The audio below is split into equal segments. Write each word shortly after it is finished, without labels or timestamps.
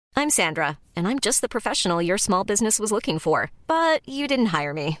I'm Sandra, and I'm just the professional your small business was looking for. But you didn't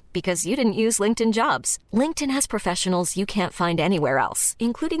hire me because you didn't use LinkedIn Jobs. LinkedIn has professionals you can't find anywhere else,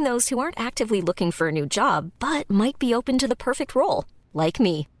 including those who aren't actively looking for a new job, but might be open to the perfect role, like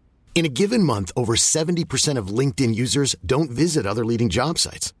me. In a given month, over 70% of LinkedIn users don't visit other leading job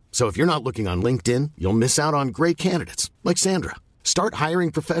sites. So if you're not looking on LinkedIn, you'll miss out on great candidates like Sandra. Start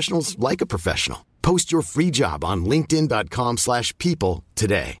hiring professionals like a professional. Post your free job on linkedin.com/people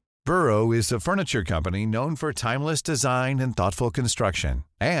today. Burrow is a furniture company known for timeless design and thoughtful construction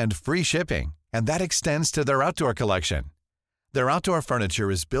and free shipping, and that extends to their outdoor collection. Their outdoor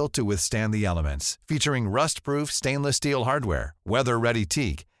furniture is built to withstand the elements, featuring rust-proof stainless steel hardware, weather-ready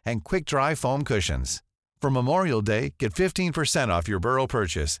teak, and quick-dry foam cushions. For Memorial Day, get 15% off your Burrow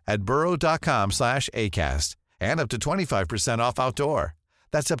purchase at burrow.com/ACAST and up to 25% off outdoor.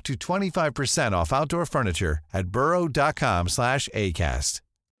 That's up to 25% off outdoor furniture at burrow.com/ACAST.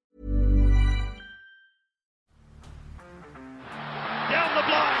 Down the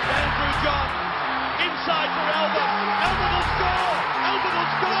blind, Andrew John. Inside for Albert. Albert will score. Albert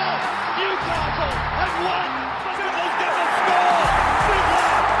will score. Newcastle have won. Fiddler's going to score.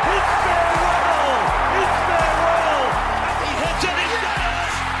 Fiddler, it's farewell. It's farewell. And he hits it. He's got it.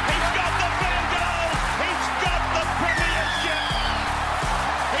 He's got the fair goal. He's got the premiership.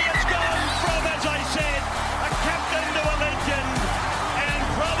 He has gone from, as I said, a captain to a legend and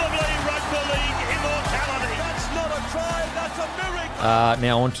probably rugby league immortality. That's not a try. That's a miracle.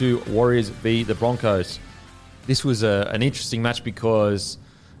 Now on to Warriors v the Broncos. This was an interesting match because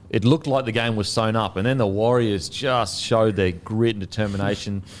it looked like the game was sewn up, and then the Warriors just showed their grit and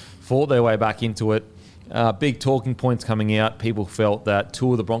determination, fought their way back into it. Big talking points coming out. People felt that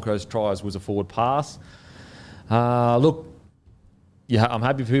 2 of the Broncos' tries was a forward pass. Look, yeah, I'm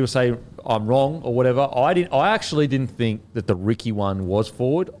happy for people to say I'm wrong or whatever. I actually didn't think that the Ricky one was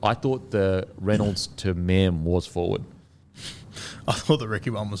forward. I thought the Reynolds to Mem was forward. I thought the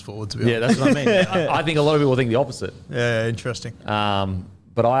Ricky one was forward, to be honest. Yeah, that's what I mean. I think a lot of people think the opposite. Yeah, interesting.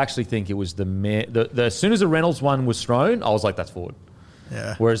 But I actually think it was as soon as the Reynolds one was thrown, I was like, that's forward.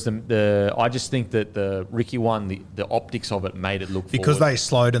 Yeah. Whereas I just think that the Ricky one, the optics of it made it look because forward. they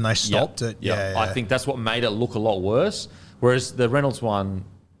slowed and they stopped it. Yeah. I think that's what made it look a lot worse. Whereas the Reynolds one,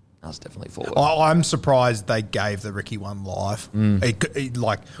 that was definitely forward. I'm surprised they gave the Ricky one live. Whether it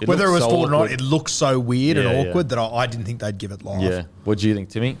was so forward or not, awkward. it looked so weird and Yeah, awkward that I didn't think they'd give it live. Yeah. What do you think,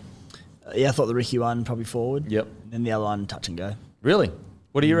 Timmy? Yeah, I thought the Ricky one probably forward. Yep. Then the other one touch and go. Really?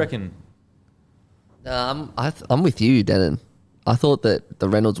 What do you reckon? I'm with you, Denon. I thought that the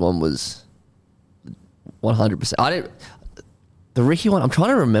Reynolds one was 100%. The Ricky one, I'm trying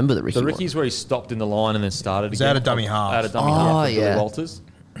to remember the Ricky one. The Ricky's where he stopped in the line and then started It's again. out of dummy half. Out of dummy half with yeah. Billy Walters.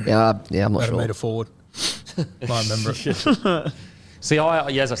 Yeah, I'm not About a sure. metre forward. I remember it. See,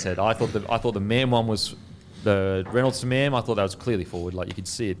 as I said, I thought the Mem one was the Reynolds to Mem. I thought that was clearly forward. Like you could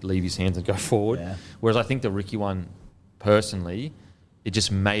see it leave his hands and go forward. Yeah. Whereas I think the Ricky one, personally, it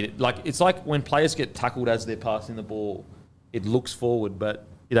just made it like it's like when players get tackled as they're passing the ball, it looks forward, but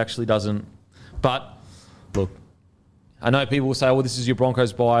it actually doesn't. But look, I know people will say, "Oh, this is your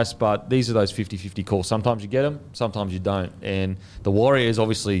Broncos bias," but these are those 50-50 calls. Sometimes you get them, sometimes you don't. And the Warriors,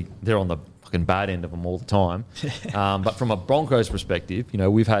 obviously, they're on the fucking bad end of them all the time. But from a Broncos perspective,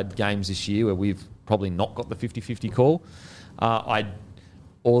 we've had games this year where we've probably not got the 50-50 call.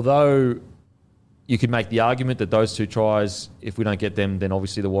 Although you could make the argument that those 2 tries, if we don't get them, then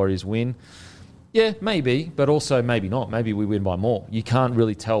obviously the Warriors win. Yeah, maybe, but also maybe not. Maybe we win by more. You can't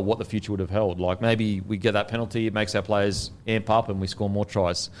really tell what the future would have held. Like maybe we get that penalty, it makes our players amp up and we score more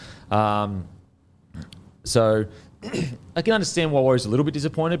tries. So I can understand why Warriors are a little bit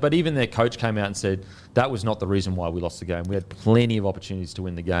disappointed, but even their coach came out and said that was not the reason why we lost the game. We had plenty of opportunities to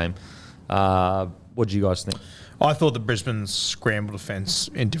win the game. What do you guys think? I thought the Brisbane scramble defence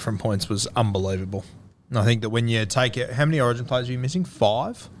in different points was unbelievable. And I think that when you take it, how many Origin players are you missing?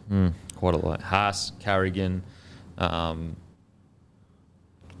 5? Quite a lot. Haas, Carrigan, Cobbo,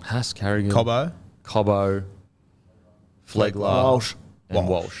 Flegler, and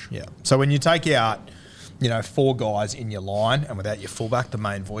Walsh. Yeah. So when you take out, 4 guys in your line and without your fullback, the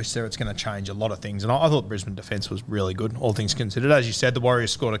main voice there, it's going to change a lot of things. And I thought Brisbane defence was really good, all things considered. As you said, the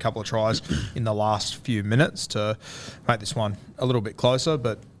Warriors scored a couple of tries in the last few minutes to make this one a little bit closer,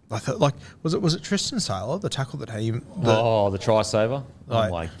 but I thought, was it Tristan Saylor, the tackle that he... the try saver? Oh,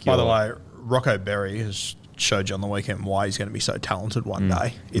 my God. By the way, Rocco Berry has showed you on the weekend why he's going to be so talented one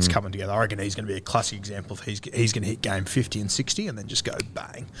day. It's coming together. I reckon he's going to be a classic example of he's going to hit game 50 and 60 and then just go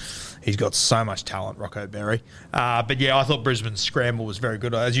bang. He's got so much talent, Rocco Berry. But yeah, I thought Brisbane's scramble was very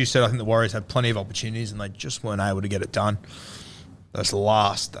good. As you said, I think the Warriors had plenty of opportunities and they just weren't able to get it done. that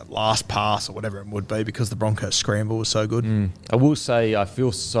last pass or whatever it would be, because the Broncos scramble was so good. I will say I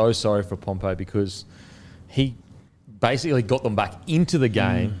feel so sorry for Pompey because he basically got them back into the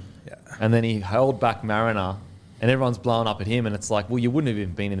game and then he held back Mariner and everyone's blowing up at him, and it's like, well, you wouldn't have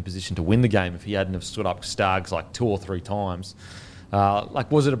even been in a position to win the game if he hadn't have stood up Staggs like 2 or 3 times.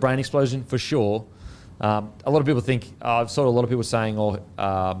 Was it a brain explosion? For sure. A lot of people think, I've saw a lot of people saying,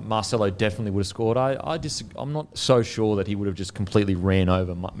 Marcelo definitely would have scored. I'm not so sure that he would have just completely ran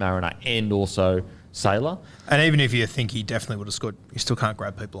over Mariner and also Sailor. And even if you think he definitely would have scored, you still can't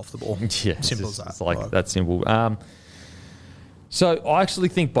grab people off the ball. Yeah, simple as that. It's like that simple. So I actually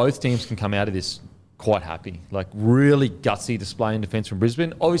think both teams can come out of this quite happy. Like, really gutsy display in defence from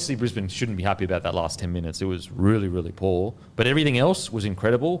Brisbane. Obviously, Brisbane shouldn't be happy about that last 10 minutes. It was really, really poor. But everything else was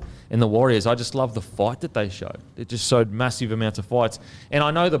incredible. And the Warriors, I just love the fight that they showed. They just showed massive amounts of fights. And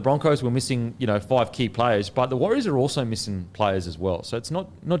I know the Broncos were missing, 5 key players, but the Warriors are also missing players as well. So it's not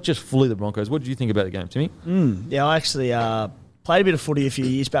just fully the Broncos. What did you think about the game, Timmy? Yeah, I actually played a bit of footy a few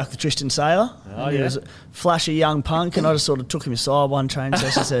years back with Tristan Sailor. He was a flashy young punk, and I just sort of took him aside one training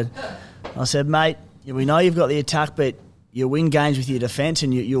session. I said, mate, we know you've got the attack, but you win games with your defence,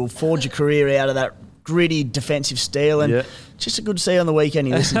 and you'll forge your career out of that gritty defensive steel. And just a good to see on the weekend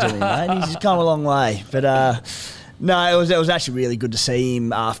he listened to me, mate. He's come a long way. But no, it was actually really good to see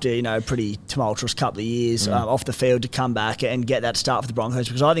him after a pretty tumultuous couple of years off the field to come back and get that start for the Broncos,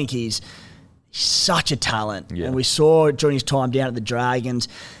 because I think he's such a talent. And we saw during his time down at the Dragons,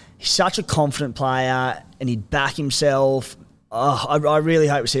 he's such a confident player, and he'd back himself. I really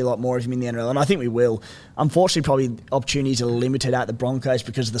hope we see a lot more of him in the NRL, and I think we will. Unfortunately, probably opportunities are limited at the Broncos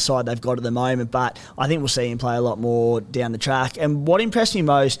because of the side they've got at the moment, but I think we'll see him play a lot more down the track. And what impressed me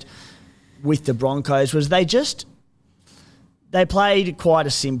most with the Broncos was they played quite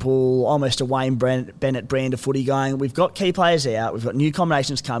a simple, almost a Wayne Bennett brand of footy, going, we've got key players out, we've got new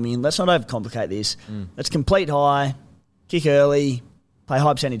combinations coming in, let's not overcomplicate this. Let's complete high, kick early, play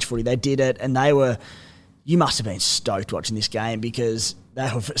high percentage footy. They did it, and you must have been stoked watching this game because they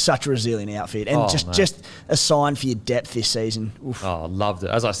were such a resilient outfit, and just a sign for your depth this season. Oof. Oh, I loved it.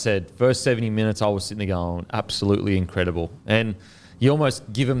 As I said, first 70 minutes I was sitting there going, absolutely incredible. And you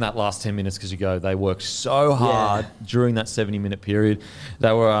almost give them that last 10 minutes because you go, they worked so hard during that 70-minute period.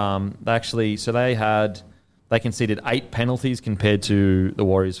 They were they conceded 8 penalties compared to the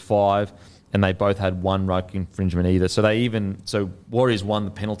Warriors 5, and they both had 1 ruck infringement either. So Warriors won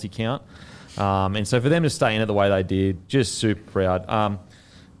the penalty count. And so for them to stay in it the way they did, just super proud.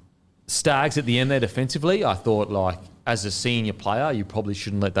 Staggs at the end there defensively, I thought, like, as a senior player, you probably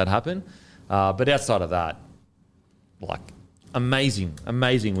shouldn't let that happen. But outside of that, like, amazing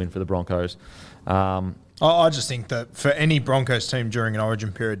win for the Broncos. I just think that for any Broncos team during an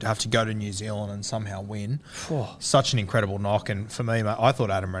Origin period to have to go to New Zealand and somehow win, such an incredible knock. And for me, mate, I thought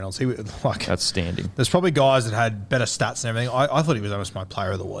Adam Reynolds, he was like outstanding. There's probably guys that had better stats and everything. I thought he was almost my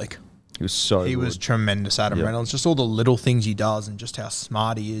player of the week. He was so He good. was tremendous, Adam Reynolds. Just all the little things he does and just how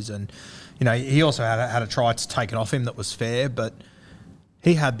smart he is. And, he also had a try to take it off him that was fair, but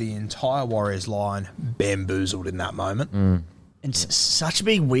he had the entire Warriors line bamboozled in that moment. And such a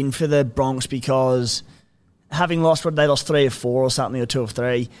big win for the Bronx because having lost, they lost 3 of 4 or something, or 2 of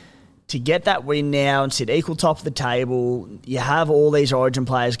 3, to get that win now and sit equal top of the table, you have all these Origin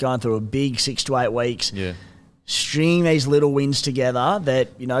players going through a big 6 to 8 weeks. Yeah. Stringing these little wins together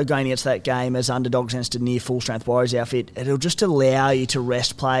that, going against that game as underdogs against a near full-strength Warriors outfit, it'll just allow you to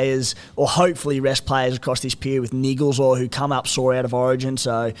rest players, or hopefully rest players across this period with Niggles or who come up sore out of Origin.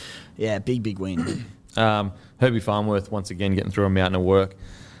 So, yeah, big win. Herbie Farnworth, once again, getting through a mountain of work.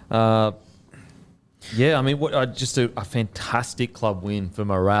 Just a fantastic club win for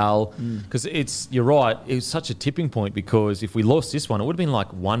morale. Because you're right, it was such a tipping point because if we lost this one, it would have been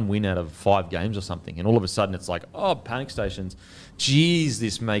like 1 win out of 5 games or something. And all of a sudden it's like, panic stations. Geez,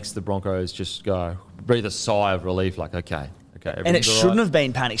 this makes the Broncos just breathe a sigh of relief, like, okay. And it shouldn't have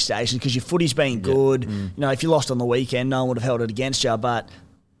been panic stations because your footy's been good. If you lost on the weekend, no one would have held it against you. But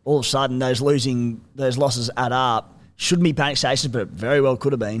all of a sudden, those losses add up. Shouldn't be panic stations, but very well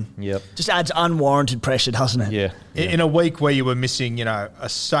could have been. Yep. Just adds unwarranted pressure, doesn't it? Yeah. In a week where you were missing, a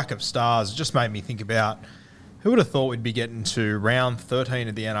stack of stars, it just made me think about who would have thought we'd be getting to round 13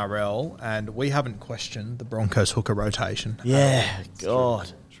 of the NRL and we haven't questioned the Broncos hooker rotation. Yeah,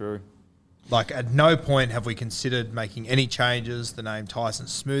 God. True. Like, at no point have we considered making any changes. The name Tyson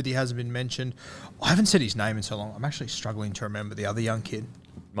Smoothie hasn't been mentioned. I haven't said his name in so long. I'm actually struggling to remember the other young kid.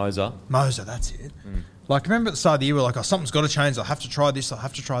 Moser, that's it. Like, remember at the start of the year, we're like, something's got to change. I'll have to try this. I'll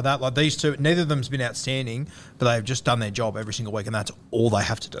have to try that. Like, these two, neither of them's been outstanding, but they've just done their job every single week, and that's all they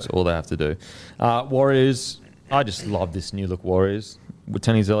have to do. That's all they have to do. Warriors, I just love this new look Warriors.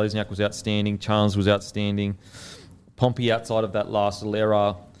 Tony Zelezniak was outstanding. Charles was outstanding. Pompey outside of that last little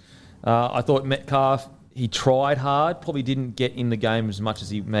era. I thought Metcalf, he tried hard, probably didn't get in the game as much as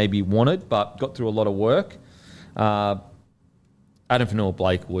he maybe wanted, but got through a lot of work. Adam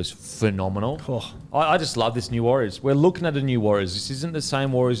Fanua-Blake was phenomenal. Oh. I just love this new Warriors. We're looking at a new Warriors. This isn't the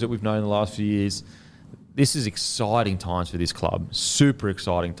same Warriors that we've known in the last few years. This is exciting times for this club. Super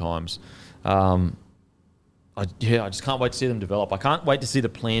exciting times. I just can't wait to see them develop. I can't wait to see the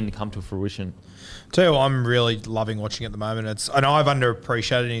plan come to fruition. Tell you what, I'm really loving watching at the moment. I know I've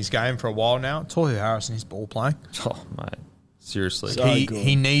underappreciated his game for a while now. Tohu Harrison, his ball playing. Oh, mate. Seriously. So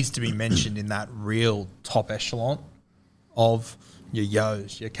He needs to be mentioned in that real top echelon of your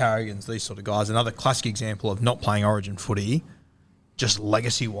Yos, your Carrigans, these sort of guys. Another classic example of not playing Origin footy, just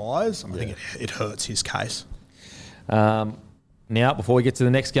legacy-wise. I think it hurts his case. Now, before we get to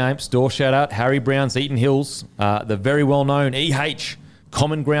the next game, store shout-out, Harry Brown's Eaton Hills, the very well-known EH,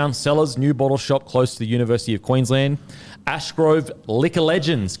 Common Ground Cellars, new bottle shop close to the University of Queensland. Ashgrove Liquor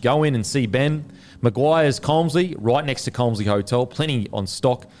Legends, go in and see Ben. Maguire's Colmslie, right next to Colmslie Hotel, plenty of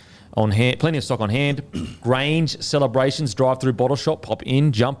stock on hand. Grange Celebrations, drive-through bottle shop, pop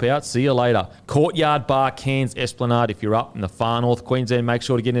in, jump out, see you later. Courtyard Bar, Cairns Esplanade, if you're up in the far north Queensland, make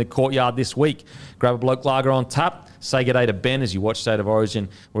sure to get in the Courtyard this week. Grab a bloke lager on tap. Say good day to Ben as you watch State of Origin.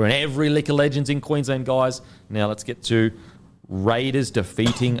 We're in every Liquor Legends in Queensland, guys. Now let's get to Raiders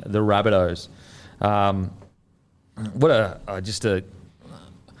defeating the Rabbitohs. The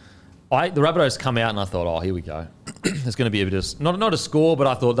Rabbitohs come out and I thought, oh, here we go. There's going to be a bit of not a score, but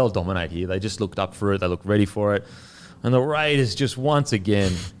I thought they'll dominate here. They just looked up for it. They looked ready for it, and the Raiders just once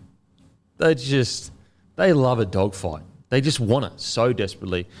again, they love a dogfight. They just want it so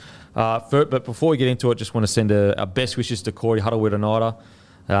desperately. But before we get into it, just want to send our best wishes to Corey Huddle-Wittenotta.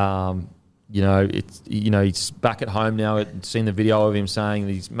 He's back at home now. I've seen the video of him saying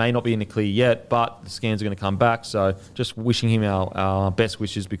that he may not be in the clear yet, but the scans are going to come back. So just wishing him our best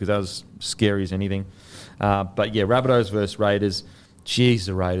wishes because that was scary as anything. But yeah, Rabbitohs versus Raiders. Jeez,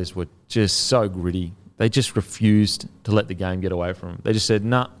 the Raiders were just so gritty. They just refused to let the game get away from them. They just said,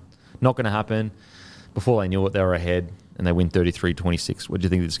 nah, not going to happen. Before they knew it, they were ahead. And they win 33-26. What do you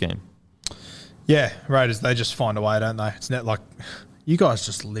think of this game? Yeah, Raiders, they just find a way, don't they? It's not like you guys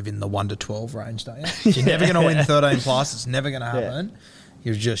just live in the 1 to 12 range, don't you? You're never going to win 13 plus. It's never going to happen.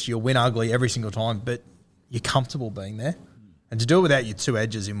 Yeah. You'll win ugly every single time, but you're comfortable being there. And to do it without your two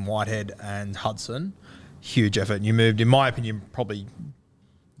edges in Whitehead and Hudson, huge effort. And you moved, in my opinion, probably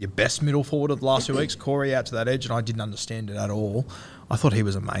your best middle forward of the last 2 weeks, Corey out to that edge, and I didn't understand it at all. I thought he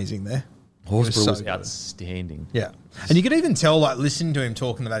was amazing there. Horsburgh was outstanding. Yeah. And you could even tell, like, listening to him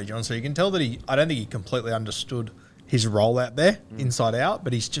talking to Matty Johnson, you can tell that I don't think he completely understood his role out there, inside out,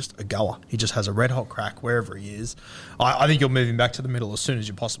 but he's just a goer. He just has a red-hot crack wherever he is. I think you'll move him back to the middle as soon as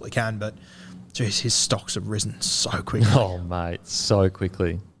you possibly can, but, geez, his stocks have risen so quickly. Oh, mate, so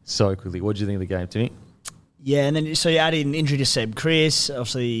quickly. So quickly. What did you think of the game, Timmy? Yeah, and then so you add in injury to Seb Chris,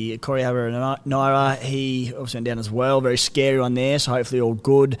 obviously Corey Naira, he obviously went down as well. Very scary one there, so hopefully all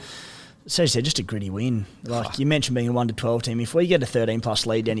good. So you said, just a gritty win. Like you mentioned being a 1 to 12 team. If we get a 13 plus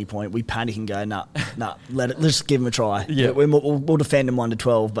lead at any point, we panic and go, nah, let's give them a try. Yeah. We'll defend them 1 to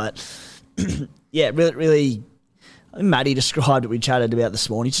 12. But yeah, really, I think Matty described what we chatted about this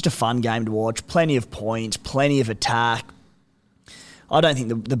morning. It's just a fun game to watch. Plenty of points, plenty of attack. I don't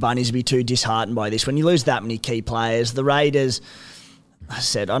think the Bunnies will be too disheartened by this. When you lose that many key players, the Raiders, I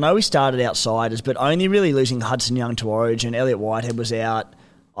said, I know we started outsiders, but only really losing Hudson Young to Origin. Elliot Whitehead was out.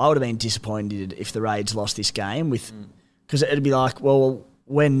 I would have been disappointed if the Raids lost this game because it'd be like, well,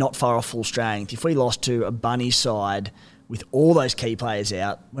 we're not far off full strength. If we lost to a Bunny side with all those key players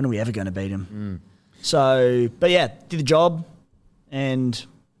out, when are we ever going to beat them? So, but yeah, did the job and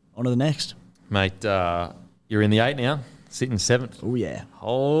on to the next. Mate, you're in the 8 now, sitting 7th. Oh, yeah.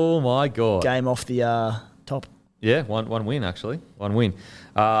 Oh, my God. Game off the top. Yeah, one win, actually. One win.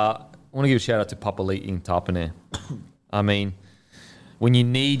 I want to give a shout-out to Papali'i in Tapane. I mean, when you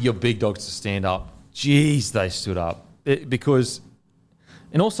need your big dogs to stand up, geez, they stood up.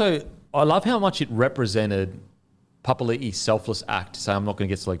 And also, I love how much it represented Papali'i's selfless act to say, I'm not going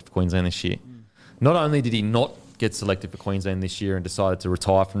to get selected for Queensland this year. Not only did he not get selected for Queensland this year and decided to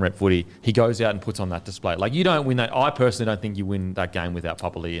retire from rep footy, he goes out and puts on that display. Like, you don't win that. I personally don't think you win that game without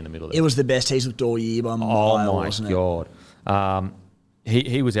Papali'i in the middle of it. It was the best he's looked all year by a mile, wasn't it? Oh, my God.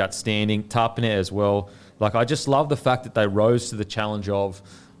 He was outstanding. Tapane as well. Like, I just love the fact that they rose to the challenge of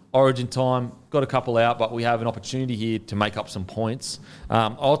Origin time, got a couple out, but we have an opportunity here to make up some points. I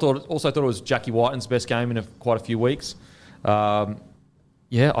also thought it was Jackie Whiten's best game in quite a few weeks.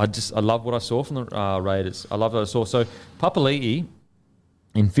 Yeah, I love what I saw from the Raiders. I love what I saw. So Papali'i,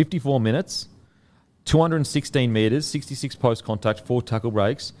 in 54 minutes, 216 metres, 66 post contact, 4 tackle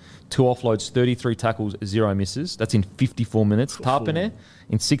breaks, 2 offloads, 33 tackles, 0 misses. That's in 54 minutes. Tapine,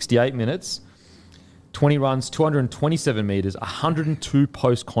 in 68 minutes, 20 runs, 227 metres, 102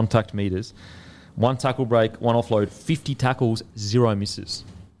 post contact metres, 1 tackle break, 1 offload, 50 tackles, 0 misses.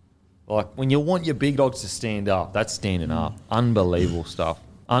 Like, when you want your big dogs to stand up, that's standing up. Unbelievable stuff.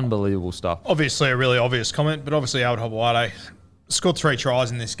 Unbelievable stuff. Obviously, a really obvious comment, but obviously, Albert Hobuate scored 3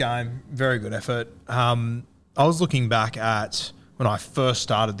 tries in this game. Very good effort. I was looking back at when I first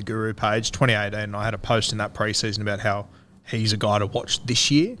started the Guru page, 2018, and I had a post in that preseason about how he's a guy to watch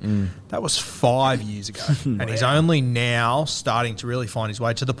this year. That was 5 years ago. And he's only now starting to really find his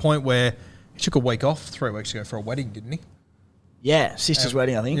way to the point where he took a week off 3 weeks ago for a wedding, didn't he? Yeah, sister's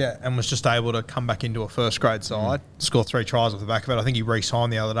wedding, I think. Yeah, and was just able to come back into a first-grade side, score 3 tries off the back of it. I think he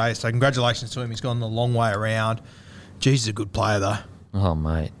re-signed the other day, so congratulations to him. He's gone a long way around. Jeez, he's a good player, though. Oh,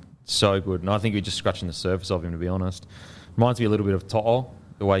 mate. So good. And I think we're just scratching the surface of him, to be honest. Reminds me a little bit of To'o,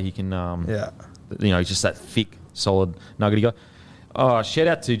 the way he can, just that thick, solid nuggety guy. Oh, shout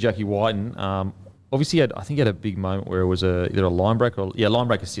out to Jackie Whiten. Obviously, I think he had a big moment where it was either a line break or line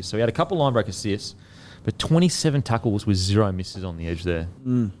break assist. So he had a couple line break assists, but 27 tackles with 0 misses on the edge there.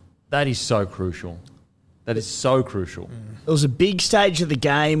 That is so crucial. That is so crucial. It was a big stage of the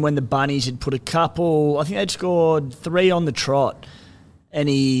game when the Bunnies had put a couple, I think they'd scored 3 on the trot, and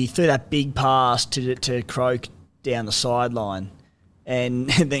he threw that big pass to Croak down the sideline. And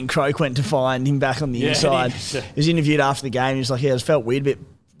then Croak went to find him back on the inside. He was interviewed after the game. He was like, it felt weird, but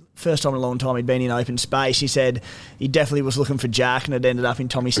first time in a long time he'd been in open space. He said he definitely was looking for Jack, and it ended up in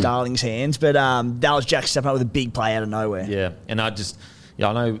Tommy Starling's hands. But that was Jack stepping up with a big play out of nowhere. Yeah, and I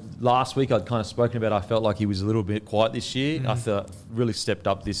know last week I'd kind of spoken about I felt like he was a little bit quiet this year. I thought really stepped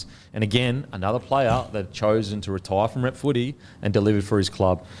up this. And again, another player that had chosen to retire from rep footy and delivered for his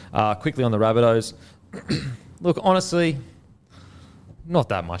club. Quickly on the Rabbitohs. Look, honestly, not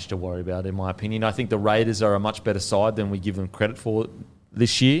that much to worry about, in my opinion. I think the Raiders are a much better side than we give them credit for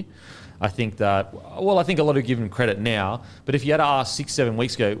this year. I think a lot of give them credit now, but if you had to ask 6-7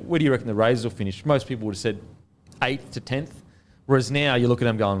 weeks ago, where do you reckon the Raiders will finish? Most people would have said 8th to 10th, whereas now you look at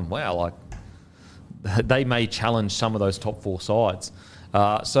them going, wow, like they may challenge some of those top 4 sides.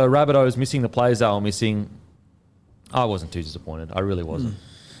 So Rabbitohs missing the players they were missing, I wasn't too disappointed. I really wasn't.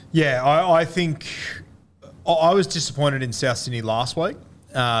 Yeah, I think I was disappointed in South Sydney last week.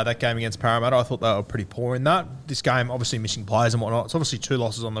 That game against Parramatta, I thought they were pretty poor in that. This game, obviously missing players and whatnot. It's obviously 2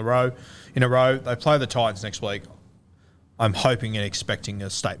 losses in a row. They play the Titans next week. I'm hoping and expecting a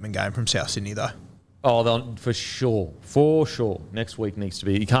statement game from South Sydney, though. Oh, for sure. For sure. Next week needs to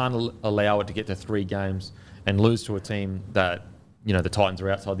be. You can't allow it to get to 3 games and lose to a team that, the Titans are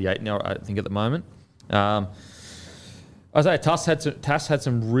outside the 8 now, I think, at the moment. Isaiah Tass had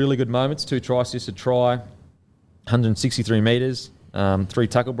some really good moments. 2 try assists, a try, 163 metres, 3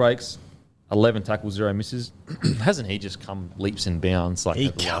 tackle breaks, 11 tackles, 0 misses. Hasn't he just come leaps and bounds? Like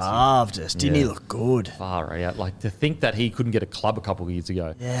he carved us. Didn't he look good? Far out. Like, to think that he couldn't get a club a couple of years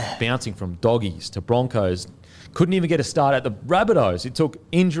ago. Yeah. Bouncing from Doggies to Broncos. Couldn't even get a start at the Rabbitohs. It took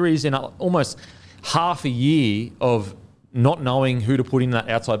injuries and almost half a year of not knowing who to put in that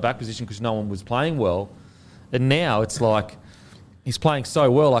outside back position because no one was playing well. And now it's like he's playing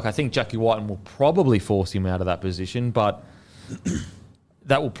so well. Like, I think Jackie Whiten will probably force him out of that position, but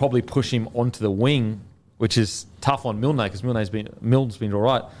that will probably push him onto the wing, which is tough on Milne because Milne's been all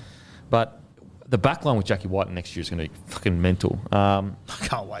right. But the back line with Jackie Whiten next year is going to be fucking mental. I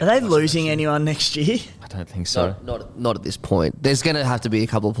can't wait. Are they losing anyone next year? I don't think so. Not at this point. There's going to have to be a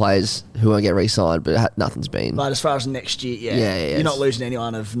couple of players who won't get re-signed, but nothing's been. But as far as next year, Yeah, you're not losing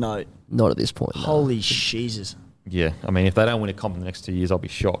anyone of note. Not at this point. No. Holy Jesus. Yeah, I mean, if they don't win a comp in the next 2 years, I'll be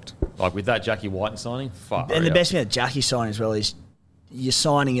shocked. Like, with that Jackie Whiten signing, fuck. And the best thing about Jackie signing as well is you're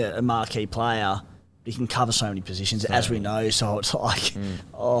signing a marquee player, but he can cover so many positions, as we know. So it's like,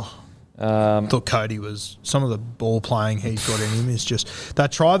 I thought Cody was, some of the ball playing he's got in him is just,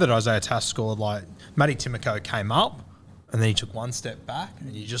 that try that Isaiah Tass scored, like, Matty Timoko came up and then he took 1 step back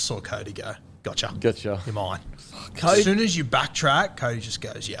and you just saw Cody go, gotcha. You're mine. As soon as you backtrack, Cody just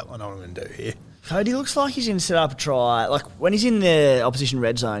goes, yeah, I know what I'm going to do here. Cody looks like he's going to set up a try. Like, when he's in the opposition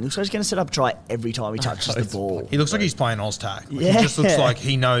red zone, he looks like he's going to set up a try every time he touches the ball. He looks like he's playing Oztag. Like, Yeah. He just looks like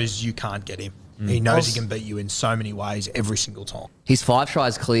he knows you can't get him. He knows he can beat you in so many ways every single time. He's 5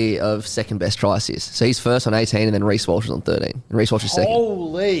 tries clear of second best try assist. So he's first on 18 and then Reece Walsh is on 13. And Reece Walsh is second.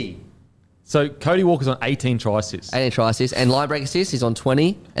 Holy. So Cody Walker's on 18 try assists. 18 try assists. And line break assists, he's on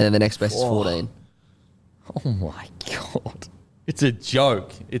 20. And then the next best is 14. Oh, my God. It's a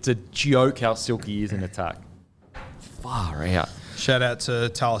joke. It's a joke how silky he is in attack. Far out. Shout out to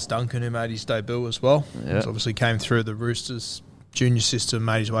Talis Duncan, who made his debut as well. Yeah. He's obviously came through the Roosters junior system,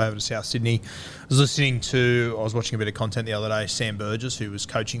 made his way over to South Sydney. I was watching a bit of content the other day, Sam Burgess, who was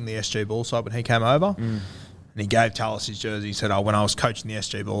coaching the SG Ball side when he came over. And he gave Talis his jersey. He said, when I was coaching the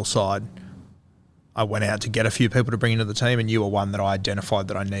SG Ball side, I went out to get a few people to bring into the team, and you were one that I identified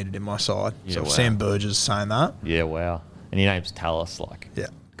that I needed in my side. Yeah, so wow. Sam Burgess saying that. Yeah, wow. And your name's Talis, Yeah.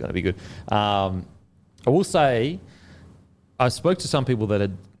 Got to be good. I will say, I spoke to some people that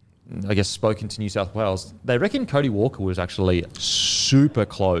had, I guess, spoken to New South Wales. They reckon Cody Walker was actually super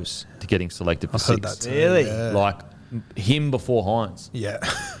close to getting selected for I've heard six. that too. Really? Yeah. Like him before Hines. Yeah.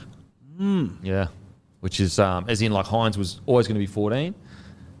 Yeah. Which is, as in, like, Hines was always going to be 14,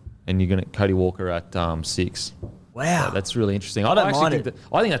 and you're going to Cody Walker at 6. Wow. So that's really interesting. I don't actually mind think it.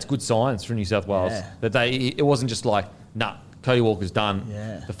 I think that's good science for New South Wales. Yeah. That it wasn't just like, nah, Cody Walker's done.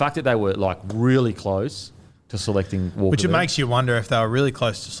 Yeah. The fact that they were like really close to selecting Walker. Which it there. makes you wonder if they were really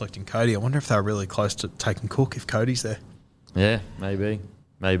close to selecting Cody. I wonder if they were really close to taking Cook if Cody's there. Yeah, maybe.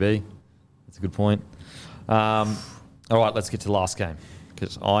 That's a good point. All right, let's get to the last game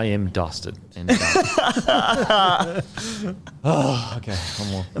because I am dusted and done. Oh, okay,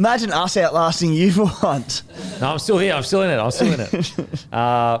 one more. Imagine us outlasting you for once. No, I'm still here. I'm still in it.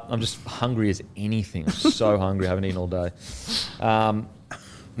 I'm just hungry as anything. I'm so hungry. I haven't eaten all day.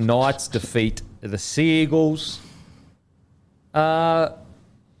 Knights defeat the Sea Eagles. Look, I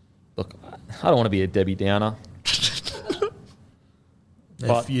don't want to be a Debbie Downer.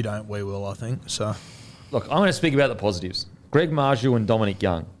 But- If you don't, we will, I think. So Look, I'm going to speak about the positives. Greg Marju and Dominic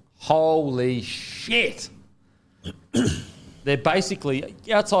Young. Holy shit. They're basically,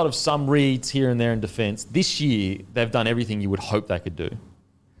 outside of some reads here and there in defence, this year they've done everything you would hope they could do.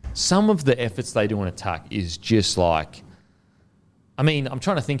 Some of the efforts they do in attack is just like, I mean, I'm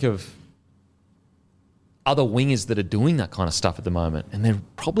trying to think of other wingers that are doing that kind of stuff at the moment, and there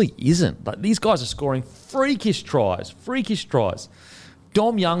probably isn't. Like, these guys are scoring freakish tries.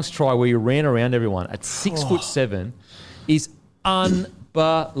 Dom Young's try where he ran around everyone at 6'7" is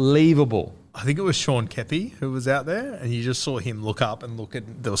unbelievable. I think it was Sean Kepi who was out there, and you just saw him look up and look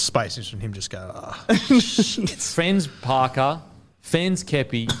at, there was space in front of him, just go, Fens Parker, Fens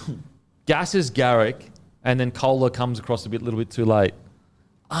Kepi, Gasses Garrick, and then Kohler comes across a little bit too late.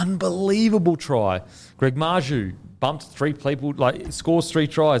 Unbelievable try. Greg Marju bumped 3 people, like scores 3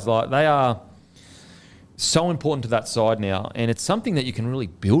 tries. Like, they are so important to that side now, and it's something that you can really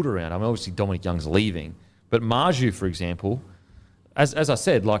build around. I mean, obviously Dominic Young's leaving, but Marju, for example, as I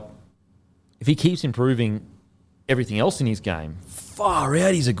said, like, if he keeps improving everything else in his game, far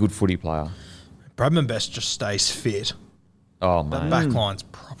out, he's a good footy player. Bradman Best just stays fit. Oh, That man. backline's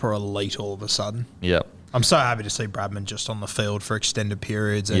proper elite all of a sudden. Yep. I'm so happy to see Bradman just on the field for extended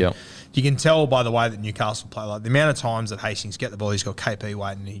periods. And Yep. you can tell by the way that Newcastle play, like the amount of times that Hastings get the ball, he's got KP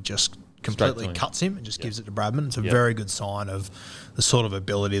waiting, and he just completely to him. cuts him and just gives it to Bradman. It's a Yep. very good sign of the sort of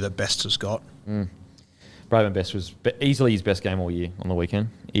ability that Best has got. Bradman Best was easily his best game all year on the weekend.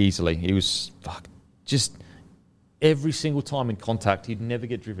 Easily. He was just every single time in contact, he'd never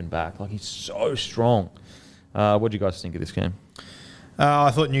get driven back. Like, he's so strong. What do you guys think of this game?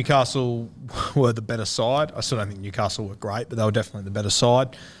 I thought Newcastle were the better side. I still don't think Newcastle were great, but they were definitely the better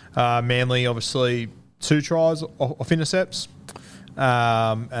side. Manly, obviously, 2 tries off intercepts.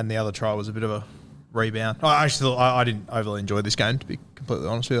 And the other try was a bit of a rebound. I actually thought I didn't overly enjoy this game, to be completely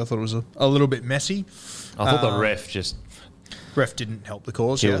honest with you. I thought it was a little bit messy. I thought the ref just Ref didn't help the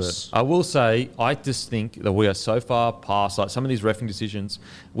cause, killed yes. it. I will say, I just think that we are so far past, like, some of these reffing decisions.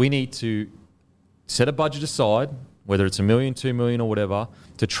 We need to set a budget aside, whether it's $1 million, $2 million, or whatever,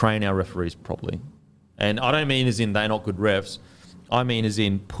 to train our referees properly. And I don't mean as in they're not good refs. I mean as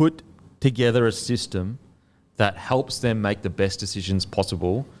in put together a system that helps them make the best decisions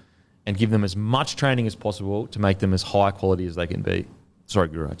possible and give them as much training as possible to make them as high quality as they can be. Sorry,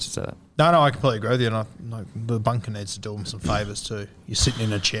 Guru, I just said that. No, I completely agree with you. And the bunker needs to do them some favours too. You're sitting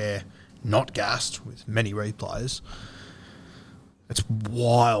in a chair, not gassed, with many replays. It's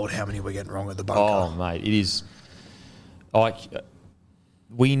wild how many we're getting wrong at the bunker. Oh, mate, it is. Like,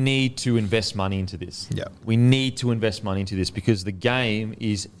 we need to invest money into this. Yeah. We need to invest money into this because the game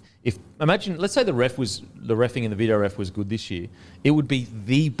is. Imagine, let's say the reffing and the video ref was good this year, it would be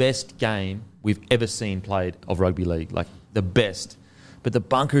the best game we've ever seen played of rugby league, like the best. But the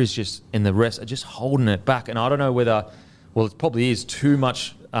bunker is just, and the refs are just holding it back. And I don't know whether, well, it probably is too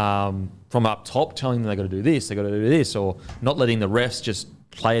much from up top telling them they got to do this, or not letting the refs just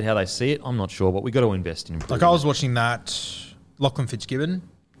play it how they see it. I'm not sure, but we got to invest in improving. Like, I was watching that Lachlan Fitzgibbon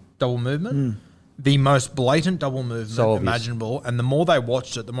double movement. the most blatant double movement So obvious. imaginable. And the more they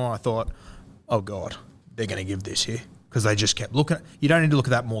watched it, the more I thought, oh, God, they're going to give this here. Because they just kept looking. You don't need to look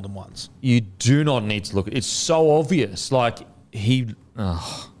at that more than once. You do not need to look. It's so obvious. Like, he...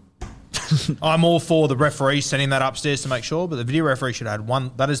 I'm all for the referee sending that upstairs to make sure, but the video referee should have had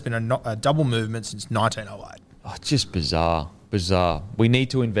one. That has been a double movement since 1908. Oh, it's just bizarre. We need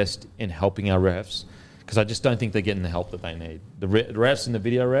to invest in helping our refs because I just don't think they're getting the help that they need. The refs and the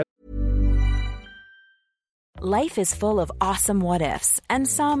video refs. Life is full of awesome what-ifs, and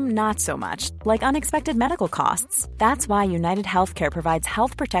some not so much, like unexpected medical costs. That's why United Healthcare provides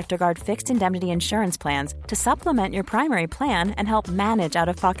Health Protector Guard fixed indemnity insurance plans to supplement your primary plan and help manage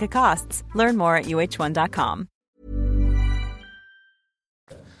out-of-pocket costs. Learn more at uh1.com.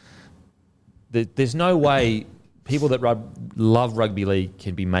 There's no way people that love rugby league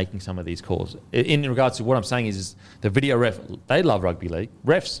can be making some of these calls. In regards to what I'm saying is the video ref, they love rugby league.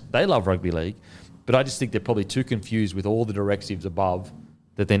 Refs, they love rugby league. But I just think they're probably too confused with all the directives above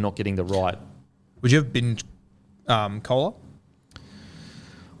that they're not getting the right. Would you have been Kohler?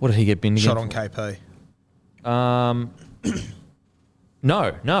 What did he get binned Shot again on KP.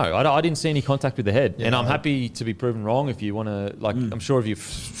 No, I didn't see any contact with the head. Yeah, and I'm happy to be proven wrong if you want to, I'm sure if you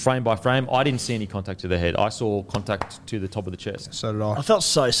frame by frame, I didn't see any contact to the head. I saw contact to the top of the chest. So did I. I felt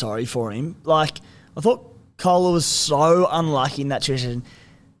so sorry for him. I thought Kohler was so unlucky in that situation.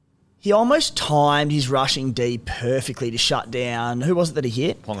 He almost timed his rushing D perfectly to shut down. Who was it that he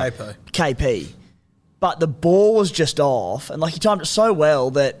hit? KP. But the ball was just off. And he timed it so well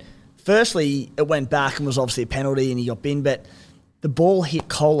that firstly it went back and was obviously a penalty and he got binned. But the ball hit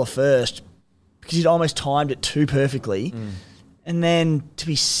Kohler first because he'd almost timed it too perfectly. And then to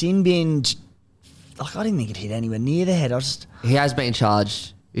be sin binned, I didn't think it hit anywhere near the head. He has been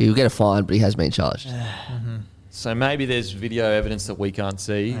charged. He'll get a fine, but he has been charged. So maybe there's video evidence that we can't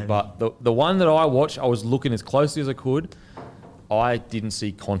see, but the one that I watched, I was looking as closely as I could. I didn't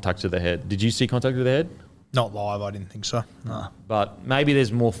see contact to the head. Did you see contact to the head? Not live, I didn't think so. No. But maybe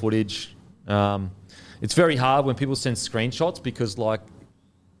there's more footage. It's very hard when people send screenshots because,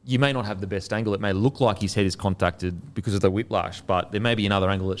 you may not have the best angle. It may look like his head is contacted because of the whiplash, but there may be another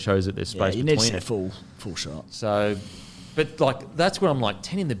angle that shows that there's space between it. You need to see a full shot. So, but that's where I'm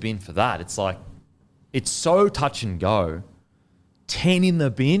 10 in the bin for that. It's so touch and go. 10 in the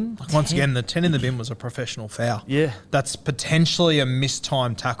bin. Once again, the 10 in the bin was a professional foul. Yeah. That's potentially a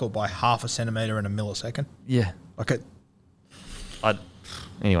mistimed tackle by half a centimetre in a millisecond. Yeah.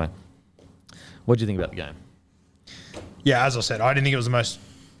 Anyway, what do you think about the game? Yeah, as I said, I didn't think it was the most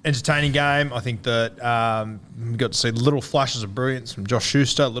entertaining game. I think that we got to see little flashes of brilliance from Josh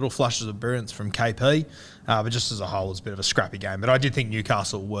Schuster, little flashes of brilliance from KP. But just as a whole, it was a bit of a scrappy game. But I did think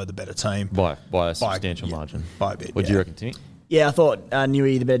Newcastle were the better team. By a substantial margin. By a bit, What do you reckon, Timmy? Yeah, I thought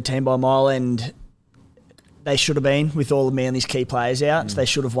Newey the better team by a mile, and they should have been with all of Manly's key players out. So they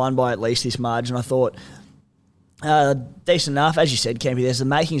should have won by at least this margin. I thought decent enough. As you said, Campy, there's the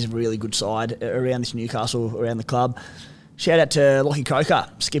makings of a really good side around this Newcastle, around the club. Shout out to Lockie Croker,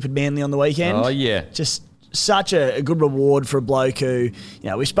 skippered Manly on the weekend. Oh, yeah. Just such a good reward for a bloke who,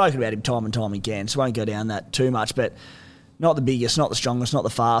 we've spoken about him time and time again, so I won't go down that too much, but not the biggest, not the strongest, not the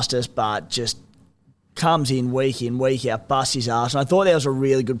fastest, but just comes in, week out, busts his arse. And I thought that was a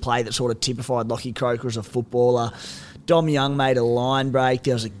really good play that sort of typified Lockie Croker as a footballer. Dom Young made a line break.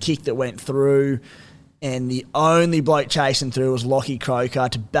 There was a kick that went through. And the only bloke chasing through was Lockie Croker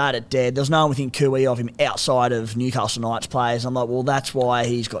to bat it dead. There was no one within cooee of him outside of Newcastle Knights players. I'm like, well, that's why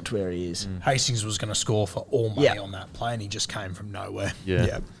he's got to where he is. Hastings was going to score for all money on that play, and he just came from nowhere.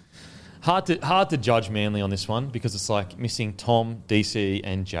 Yeah. Hard to judge Manly on this one because it's missing Tom, DC,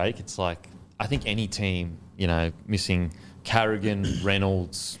 and Jake. It's I think any team, missing Carrigan,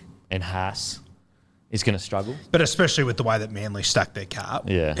 Reynolds, and Haas is going to struggle. But especially with the way that Manly stacked their cap.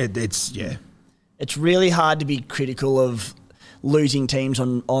 Yeah. It's really hard to be critical of losing teams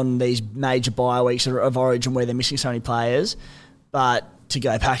on these major bye weeks of Origin where they're missing so many players. But to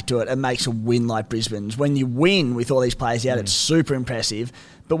go back to it, it makes a win like Brisbane's. When you win with all these players out, it's super impressive.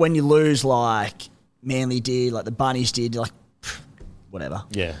 But when you lose like Manly did, like the Bunnies did, whatever.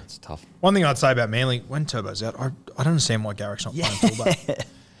 Yeah, it's tough. One thing I'd say about Manly, when Turbo's out, I don't understand why Garrick's not playing fullback.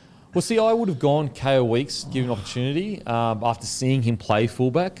 Well, see, I would have gone KO Weeks, given opportunity. After seeing him play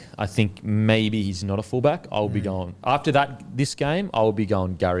fullback, I think maybe he's not a fullback. I will be going, after this game, I will be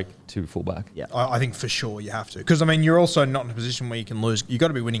going Garrick to fullback. Yeah, I think for sure you have to. Because, you're also not in a position where you can lose. You've got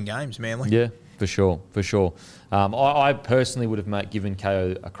to be winning games, Manly. Yeah, for sure. I personally would have given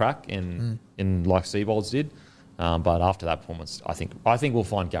KO a crack in like Seabolds did. But after that performance, I think we'll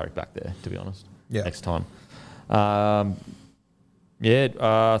find Garrick back there, to be honest, next time.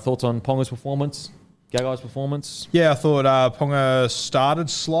 Yeah, thoughts on Ponga's performance? Gagai's performance? Yeah, I thought Ponga started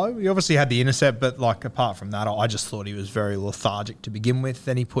slow. He obviously had the intercept, but like apart from that, I just thought he was very lethargic to begin with.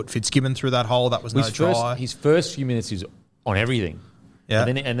 Then he put Fitzgibbon through that hole. That was no try. His first few minutes is on everything. Yeah.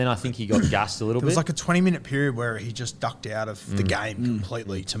 And then I think he got gassed a little bit. There was like a 20-minute period where he just ducked out of the game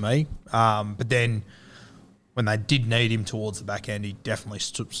completely to me. But then when they did need him towards the back end, he definitely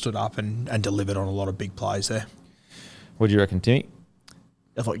stood up and delivered on a lot of big plays there. What do you reckon, Timmy?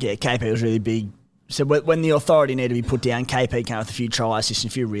 I thought, KP was really big. So when the authority needed to be put down, KP came with a few try assists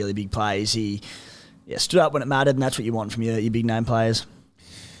and a few really big plays. He stood up when it mattered, and that's what you want from your big name players.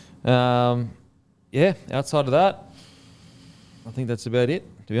 Outside of that, I think that's about it,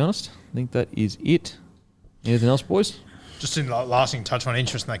 to be honest. I think that is it. Anything else, boys? Just in lasting touch on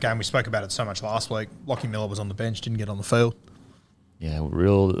interest in that game, we spoke about it so much last week. Lockie Miller was on the bench, didn't get on the field. Yeah,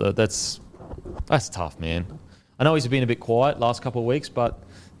 that's tough, man. I know he's been a bit quiet last couple of weeks, but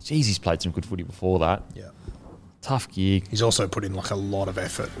geez, he's played some good footy before that. Yeah. Tough gig. He's also put in like a lot of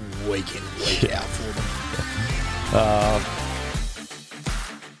effort week in, week out for them.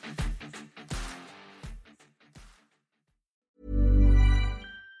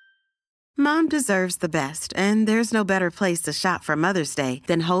 Mom deserves the best, and there's no better place to shop for Mother's Day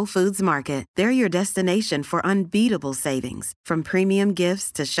than Whole Foods Market. They're your destination for unbeatable savings, from premium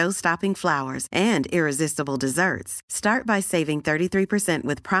gifts to show-stopping flowers and irresistible desserts. Start by saving 33%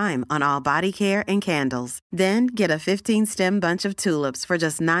 with Prime on all body care and candles. Then get a 15-stem bunch of tulips for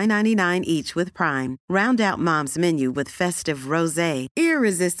just $9.99 each with Prime. Round out Mom's menu with festive rosé,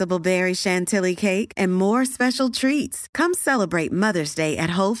 irresistible berry chantilly cake, and more special treats. Come celebrate Mother's Day at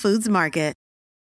Whole Foods Market.